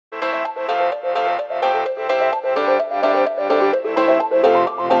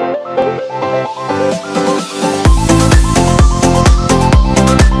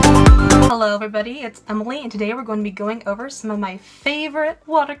everybody, it's Emily, and today we're going to be going over some of my favorite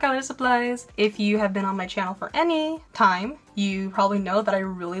watercolor supplies. If you have been on my channel for any time, you probably know that I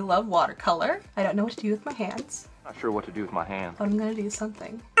really love watercolor. I don't know what to do with my hands. Not sure what to do with my hands. But I'm gonna do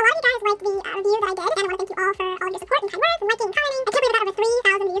something. A lot of you guys liked the review that I did, and I want to thank you all for all of your support and kind words and liking and commenting. I can't believe I got over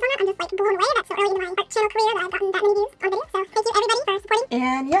 3,000 views on it. I'm just like blown away. That's so early in my art channel career that I've gotten that many views on videos. So thank you everybody for supporting.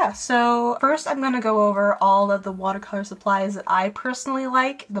 And yeah, so first I'm gonna go over all of the watercolor supplies that I personally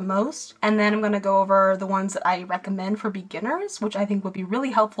like the most, and then I'm gonna go over the ones that I recommend for beginners, which I think would be really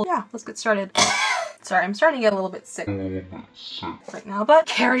helpful. Yeah, let's get started. Sorry, I'm starting to get a little bit sick right now, but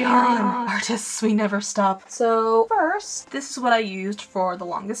carry on. Artists, we never stop. So first, this is what I used for the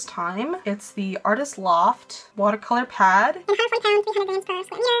longest time. It's the Artist Loft watercolor pad. And 140 pounds, 300 grams per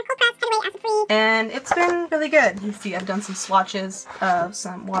square meter, cold press, heavyweight, acid free. And it's been really good. You see I've done some swatches of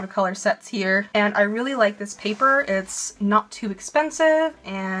some watercolor sets here, and I really like this paper. It's not too expensive,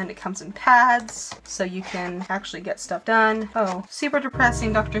 and it comes in pads, so you can actually get stuff done. Oh, super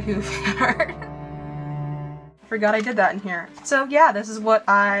depressing Doctor Who fan art. Forgot I did that in here. So yeah, this is what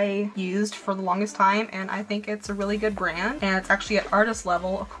I used for the longest time, and I think it's a really good brand, and it's actually at artist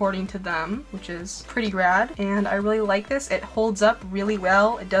level according to them, which is pretty rad, and I really like this. It holds up really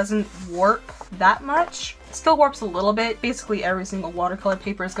well. It doesn't warp that much. It still warps a little bit. Basically every single watercolor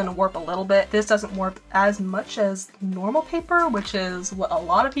paper is going to warp a little bit. This doesn't warp as much as normal paper, which is what a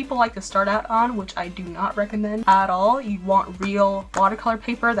lot of people like to start out on, which I do not recommend at all. You want real watercolor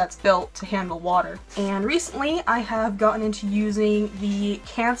paper that's built to handle water. And recently I have gotten into using the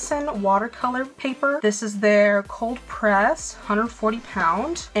Canson watercolor paper. This is their cold press, 140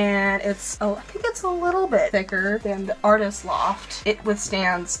 pound, and it's, I think it's a little bit thicker than the Artist Loft. It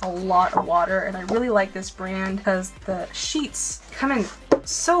withstands a lot of water, and I really like this brand because the sheets come in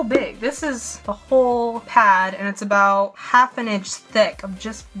so big. This is the whole pad, and it's about ½ an inch thick of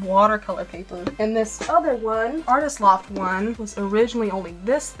just watercolor paper. And this other one, Artist Loft one, was originally only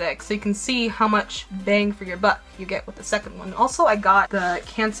this thick, so you can see how much bang for your buck you get with the second one. Also, I got the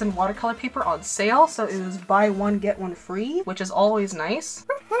Canson watercolor paper on sale, so it was buy one get one free, which is always nice.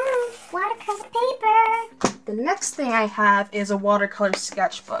 Watercolor paper. The next thing I have is a watercolor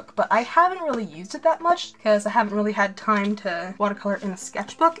sketchbook, but I haven't really used it that much because I haven't really had time to watercolor in a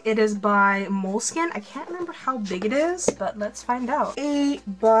sketchbook. It is by Moleskine. I can't remember how big it is, but let's find out. 8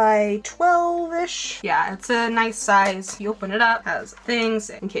 by 12-ish. Yeah, it's a nice size. You open it up, has things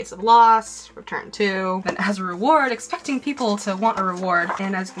in case of loss, return to, and as a reward, expecting people to want a reward.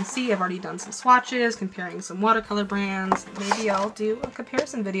 And as you can see, I've already done some swatches, comparing some watercolor brands. Maybe I'll do a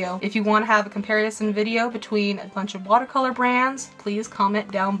comparison video. If you want to have a comparison video between a bunch of watercolor brands, please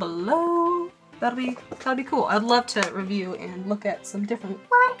comment down below. That'll be cool. I'd love to review and look at some different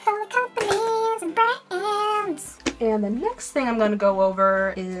Watercolor companies and brands. And the next thing I'm going to go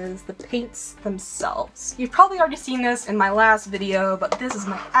over is the paints themselves. You've probably already seen this in my last video, but this is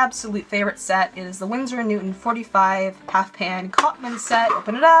my absolute favorite set. It is the Winsor & Newton 45 half pan Cotman set.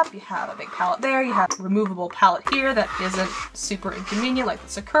 Open it up, you have a big palette there, you have a removable palette here that isn't super inconvenient like the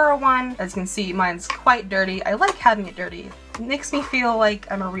Sakura one. As you can see, mine's quite dirty. I like having it dirty. It makes me feel like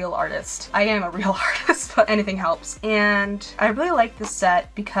I'm a real artist. I am a real artist, but anything helps. And I really like this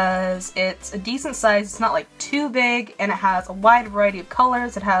set because it's a decent size. It's not like too big, and it has a wide variety of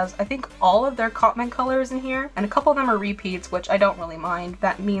colors. It has, I think, all of their Cotman colors in here, and a couple of them are repeats, which I don't really mind.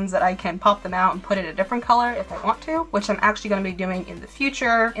 That means that I can pop them out and put in a different color if I want to, which I'm actually going to be doing in the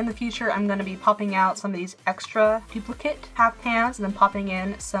future. In the future, I'm going to be popping out some of these extra duplicate half pans and then popping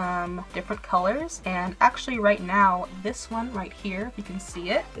in some different colors. And actually right now, this one right here, if you can see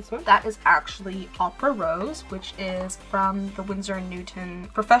it, this one, that is actually Opera Rose, which is from the Winsor & Newton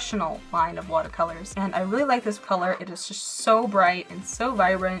professional line of watercolors. And I really like this color. It is just so bright and so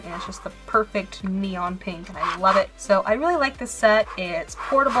vibrant, and it's just the perfect neon pink, and I love it. So I really like this set. It's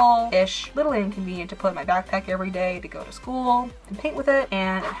portable-ish, little inconvenient to put in my backpack every day to go to school and paint with it,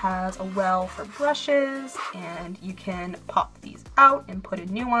 and it has a well for brushes, and you can pop these out and put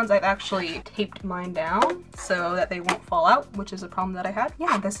in new ones. I've actually taped mine down so that they won't fall out, which is a problem that I had.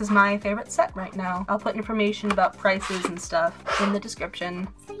 Yeah, this is my favorite set right now. I'll put information about prices and stuff in the description.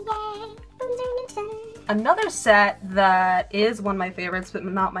 So yay, Winsor & Newton. Another set that is one of my favorites, but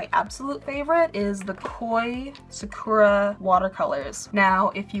not my absolute favorite, is the Koi Sakura watercolors.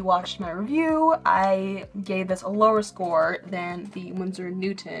 Now, if you watched my review, I gave this a lower score than the Winsor &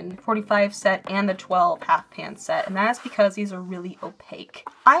 Newton 45 set and the 12 half pan set, and that's because these are really opaque.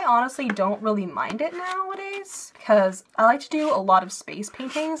 I honestly don't really mind it nowadays because I like to do a lot of space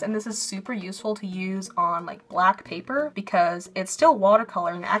paintings, and this is super useful to use on like black paper because it's still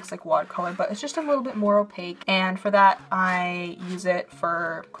watercolor and acts like watercolor, but it's just a little bit more opaque, and for that I use it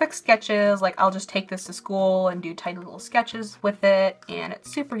for quick sketches. Like I'll just take this to school and do tiny little sketches with it, and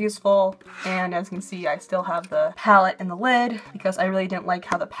it's super useful. And as you can see, I still have the palette in the lid because I really didn't like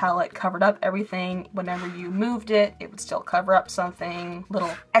how the palette covered up everything. Whenever you moved it, it would still cover up something.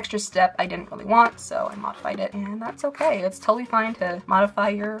 Little extra step I didn't really want, so I modified it, and that's okay. It's totally fine to modify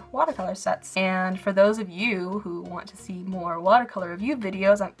your watercolor sets. And for those of you who want to see more watercolor review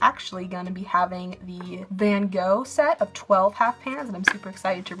videos, I'm actually going to be having the Van Gogh set of 12 half pans, and I'm super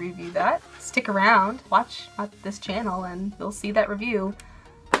excited to review that. Stick around, watch this channel, and you'll see that review.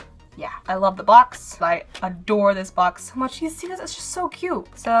 Yeah, I love the box. I adore this box so much. You see this? It's just so cute.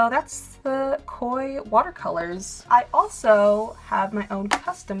 So that's the Koi watercolors. I also have my own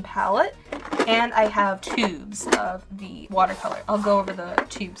custom palette, and I have tubes of the watercolor. I'll go over the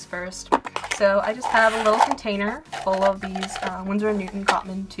tubes first. So I just have a little container full of these Winsor & Newton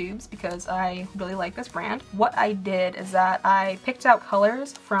Cotman tubes because I really like this brand. What I did is that I picked out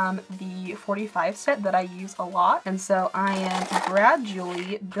colors from the 45 set that I use a lot, and so I am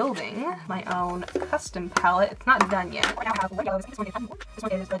gradually building my own custom palette. It's not done yet. Right now I have one of those. This one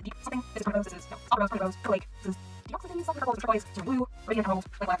is the deep something. This is Rose. This is Rose. Lake. This is deoxygen, some purple, turquoise, some blue, radiant purple,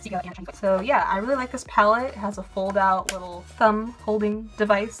 like black, Sika, and Chinese. So yeah, I really like this palette. It has a fold-out little thumb holding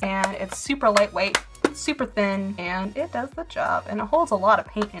device, and it's super lightweight, super thin, and it does the job. And it holds a lot of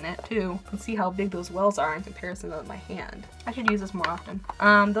paint in it too. You can see how big those wells are in comparison to my hand. I should use this more often.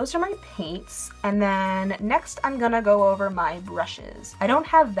 Those are my paints, and then next I'm gonna go over my brushes. I don't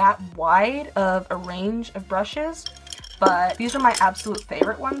have that wide of a range of brushes, but these are my absolute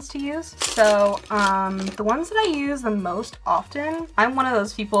favorite ones to use. So the ones that I use the most often, I'm one of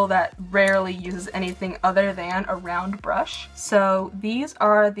those people that rarely uses anything other than a round brush. So these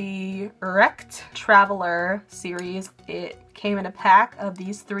are the Rect Traveler series. It came in a pack of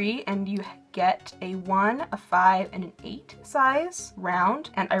these 3, and you get a 1, a 5, and an 8 size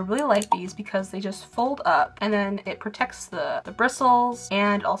round. And I really like these because they just fold up, and then it protects the bristles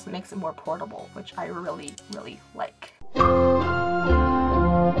and also makes it more portable, which I really, really like.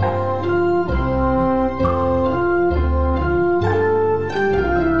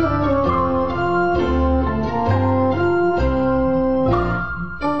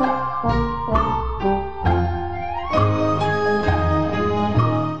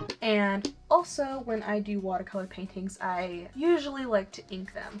 And also, when I do watercolor paintings, I usually like to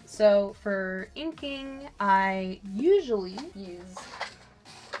ink them. So for inking, I usually use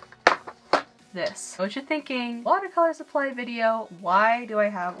this. What you're thinking, watercolor supply video, why do I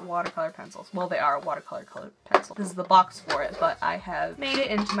have watercolor pencils? Well, they are watercolor colored pencils. This is the box for it, but I have made it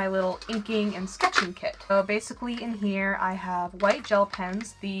into my little inking and sketching kit. So basically in here I have white gel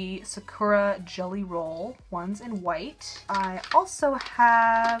pens, the Sakura Jelly Roll ones in white. I also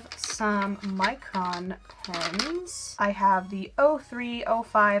have some Micron pens. I have the 03,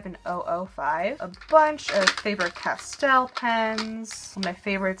 05, and 005. A bunch of Faber-Castell pens. One of my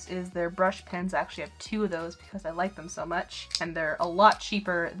favorites is their brush pens. I actually have 2 of those because I like them so much, and they're a lot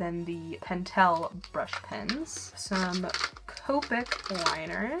cheaper than the Pentel brush pens. Some Copic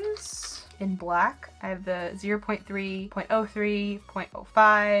liners in black. I have the 0.3, 0.03,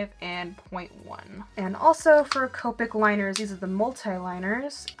 0.05, and 0.1. And also for Copic liners, these are the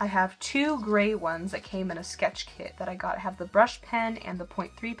multi-liners. I have 2 gray ones that came in a sketch kit that I got. I have the brush pen and the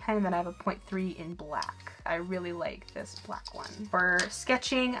 0.3 pen, and then I have a 0.3 in black. I really like this black one. For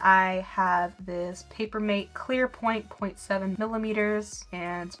sketching, I have this Papermate Clear Point 0.7 millimeters,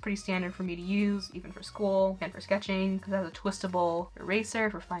 and it's pretty standard for me to use, even for school and for sketching, because it has a twistable eraser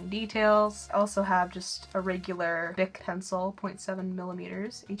for fine details. I also have just a regular Bic pencil, 0.7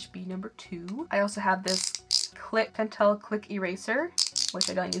 millimeters, HB number 2. I also have this Pentel Click Eraser, which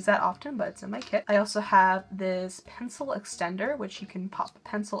I don't use that often, but it's in my kit. I also have this pencil extender, which you can pop the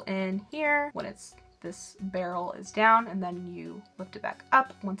pencil in here when this barrel is down, and then you lift it back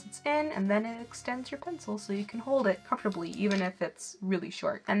up once it's in, and then it extends your pencil so you can hold it comfortably even if it's really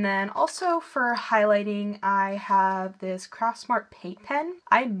short. And then also for highlighting, I have this Craftsmart paint pen.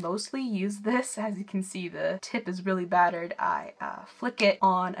 I mostly use this. As you can see, the tip is really battered. I flick it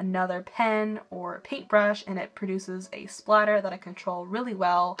on another pen or paintbrush, and it produces a splatter that I control really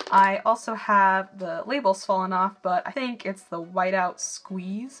well. I also have the labels fallen off, but I think it's the whiteout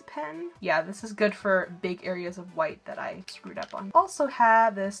squeeze pen. Yeah, this is good for big areas of white that I screwed up on. Also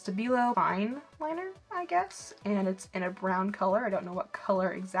have this Stabilo fine liner, I guess, and it's in a brown color. I don't know what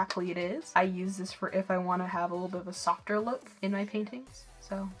color exactly it is. I use this for if I want to have a little bit of a softer look in my paintings.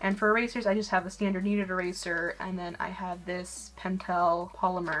 And for erasers, I just have a standard kneaded eraser, and then I have this Pentel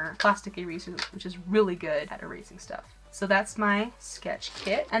polymer plastic eraser, which is really good at erasing stuff. So that's my sketch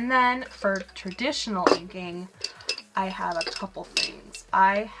kit. And then for traditional inking, I have a couple things.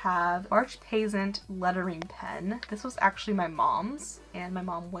 I have Arch Peasant lettering pen. This was actually my mom's, and my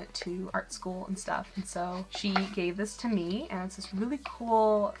mom went to art school and stuff, and so she gave this to me, and it's this really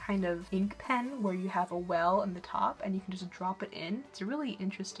cool kind of ink pen where you have a well in the top and you can just drop it in. It's a really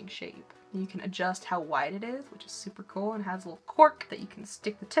interesting shape. You can adjust how wide it is, which is super cool, and has a little cork that you can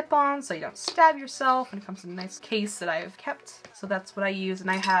stick the tip on so you don't stab yourself, and it comes in a nice case that I've kept. So that's what I use,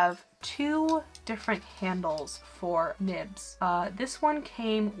 and I have 2 different handles for nibs. This one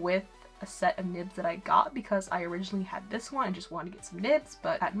came with a set of nibs that I got because I originally had this one and just wanted to get some nibs,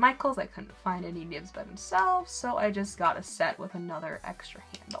 but at Michael's I couldn't find any nibs by themselves, so I just got a set with another extra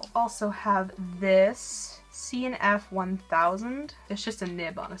handle. Also have this C&F 1000. It's just a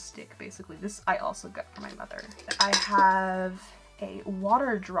nib on a stick, basically. This I also got for my mother. I have a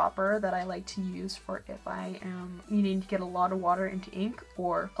water dropper that I like to use for if I am needing to get a lot of water into ink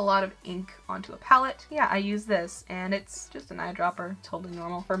or a lot of ink onto a palette. Yeah, I use this, and it's just an eyedropper, totally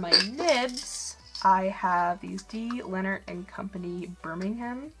normal. For my nibs, I have these D. Leonard & Company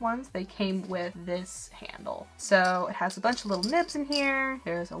Birmingham ones. They came with this handle. So it has a bunch of little nibs in here.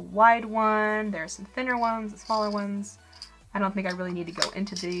 There's a wide one, there's some thinner ones, the smaller ones. I don't think I really need to go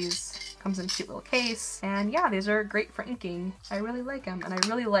into these. Comes in a cute little case. And yeah, these are great for inking. I really like them, and I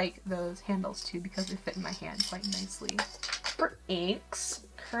really like those handles too because they fit in my hand quite nicely. For inks,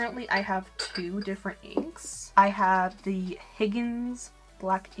 currently I have 2 different inks. I have the Higgins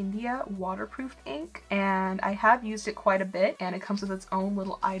Black India waterproof ink, and I have used it quite a bit, and it comes with its own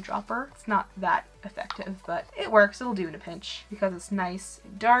little eyedropper. It's not that effective, but it works. It'll do in a pinch because it's nice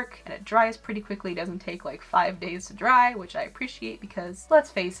and dark and it dries pretty quickly. It doesn't take like 5 days to dry, which I appreciate because,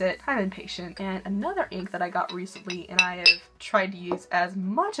 let's face it, I'm impatient. And another ink that I got recently and I have tried to use as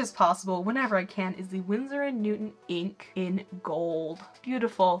much as possible whenever I can is the Winsor & Newton ink in gold.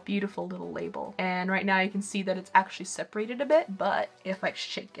 Beautiful, beautiful little label. And right now you can see that it's actually separated a bit, but if I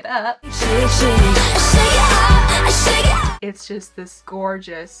shake it up, it's just this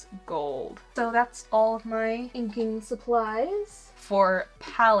gorgeous gold. So that's all of my inking supplies. For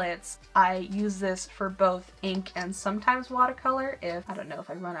palettes, I use this for both ink and sometimes watercolor if, I don't know, if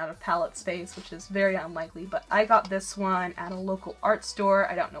I run out of palette space, which is very unlikely, but I got this one at a local art store.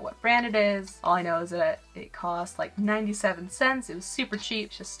 I don't know what brand it is. All I know is that it cost like 97 cents. It was super cheap.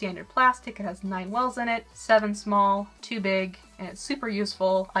 It's just standard plastic. It has 9 wells in it, 7 small, 2 big, and it's super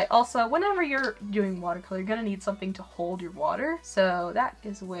useful. I also, whenever you're doing watercolor, you're gonna need something to hold your water. So that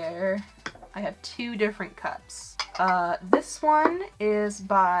is where I have 2 different cups. This one is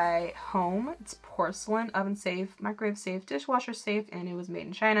by Home. It's porcelain, oven safe, microwave safe, dishwasher safe, and it was made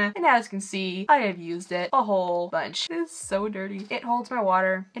in China. And as you can see, I have used it a whole bunch. It is so dirty. It holds my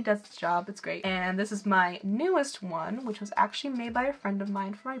water. It does its job. It's great. And this is my newest one, which was actually made by a friend of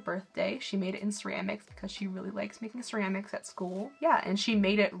mine for my birthday. She made it in ceramics because she really likes making ceramics at school. Yeah, and she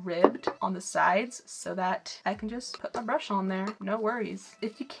made it ribbed on the sides so that I can just put my brush on there. No worries.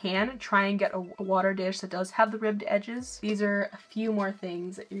 If you can, try and get a water dish that does have the ribbed edges. These are a few more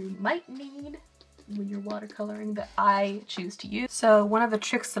things that you might need when you're watercoloring that I choose to use. So one of the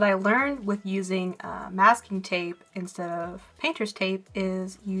tricks that I learned with using masking tape instead of painter's tape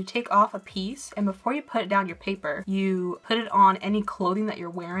is you take off a piece, and before you put it down your paper, you put it on any clothing that you're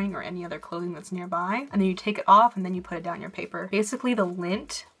wearing or any other clothing that's nearby, and then you take it off and then you put it down your paper. Basically the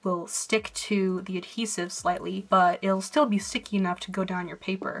lint will stick to the adhesive slightly, but it'll still be sticky enough to go down your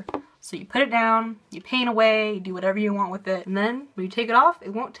paper. So you put it down, you paint away, you do whatever you want with it, and then when you take it off,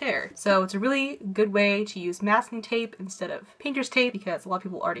 it won't tear. So it's a really good way to use masking tape instead of painter's tape because a lot of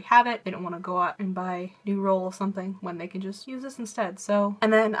people already have it. They don't want to go out and buy a new roll of something when they can just use this instead. So,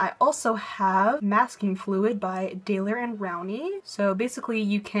 and then I also have masking fluid by Daler and Rowney. So basically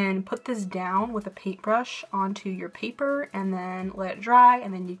you can put this down with a paintbrush onto your paper and then let it dry,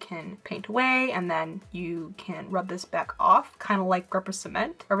 and then you can paint away, and then you can rub this back off, kind of like rubber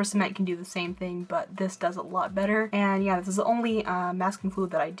cement. Rubber cement can do the same thing, but this does it a lot better. And yeah, this is the only masking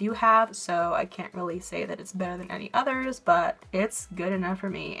fluid that I do have, so I can't really say that it's better than any others, but it's good enough for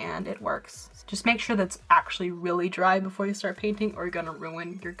me and it works. So just make sure that's actually really dry before you start painting or you're gonna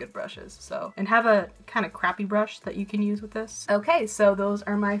ruin your good brushes. So, and have a kind of crappy brush that you can use with this. Okay, so those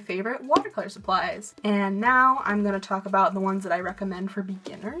are my favorite watercolor supplies. And now I'm gonna talk about the ones that I recommend for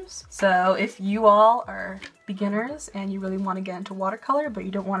beginners. So if you all are beginners and you really want to get into watercolor but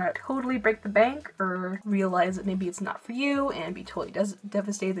you don't want to totally break the bank or realize that maybe it's not for you and be totally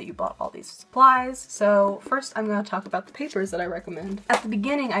devastated that you bought all these supplies. So first I'm going to talk about the papers that I recommend. At the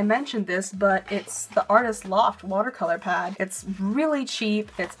beginning I mentioned this, but it's the Artist Loft watercolor pad. It's really cheap,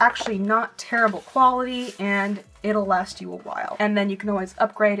 it's actually not terrible quality, and it'll last you a while. And then you can always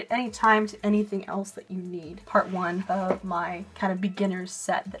upgrade at any time to anything else that you need. Part 1 of my kind of beginner's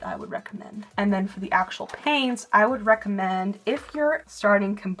set that I would recommend. And then for the actual paints, I would recommend, if you're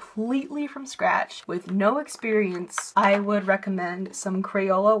starting completely from scratch with no experience, I would recommend some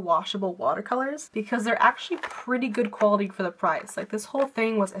Crayola washable watercolors because they're actually pretty good quality for the price. Like this whole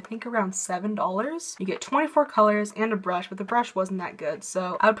thing was I think around $7. You get 24 colors and a brush, but the brush wasn't that good,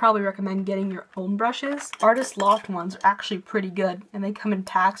 so I would probably recommend getting your own brushes. Artist Loft ones are actually pretty good and they come in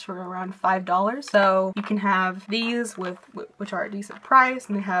packs for around $5. So you can have these which are a decent price,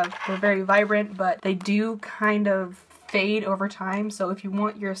 and they're very vibrant, but they do kind of fade over time, so if you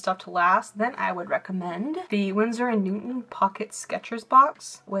want your stuff to last, then I would recommend the Winsor & Newton Pocket Sketchers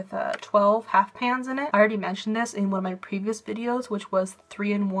box with 12 half pans in it. I already mentioned this in one of my previous videos, which was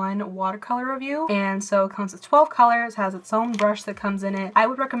 3-in-1 watercolor review, and so it comes with 12 colors, has its own brush that comes in it. I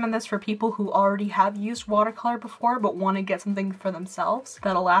would recommend this for people who already have used watercolor before but want to get something for themselves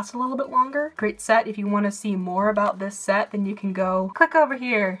that'll last a little bit longer. Great set. If you want to see more about this set, then you can click over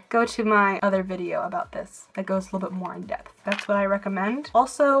here, go to my other video about this that goes a little bit more in depth. That's what I recommend.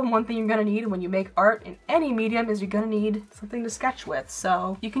 Also, one thing you're gonna need when you make art in any medium is you're gonna need something to sketch with.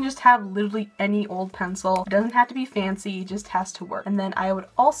 So you can just have literally any old pencil. It doesn't have to be fancy, it just has to work. And then I would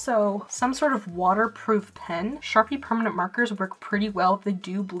also, some sort of waterproof pen. Sharpie permanent markers work pretty well if they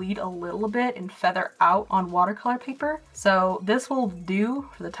do bleed a little bit and feather out on watercolor paper. So this will do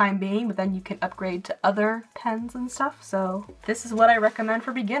for the time being, but then you can upgrade to other pens and stuff. So this is what I recommend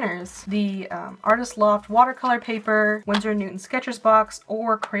for beginners. The Artist Loft watercolor paper, Winsor & Newton Sketchers box,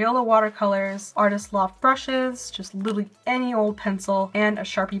 or Crayola watercolors, Artist Loft brushes, just literally any old pencil, and a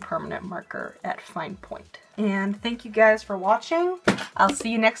Sharpie permanent marker at fine point. And thank you guys for watching. I'll see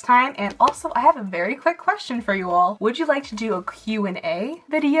you next time. And also, I have a very quick question for you all. Would you like to do a Q&A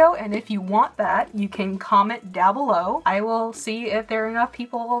video? And if you want that, you can comment down below. I will see if there are enough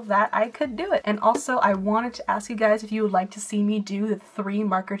people that I could do it. And also, I wanted to ask you guys if you would like to see me do the 3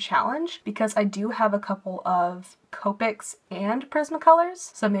 marker challenge, because I do have a couple of Copics and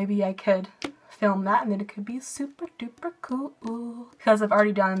Prismacolors, so maybe I could film that and then it could be super duper cool. Because I've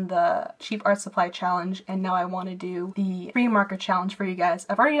already done the cheap art supply challenge and now I want to do the 3 marker challenge for you guys.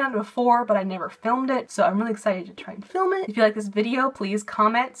 I've already done it before, but I never filmed it, so I'm really excited to try and film it. If you like this video, please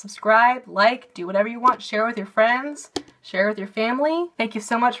comment, subscribe, like, do whatever you want, share with your friends, share with your family. Thank you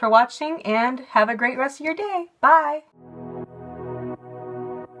so much for watching and have a great rest of your day. Bye!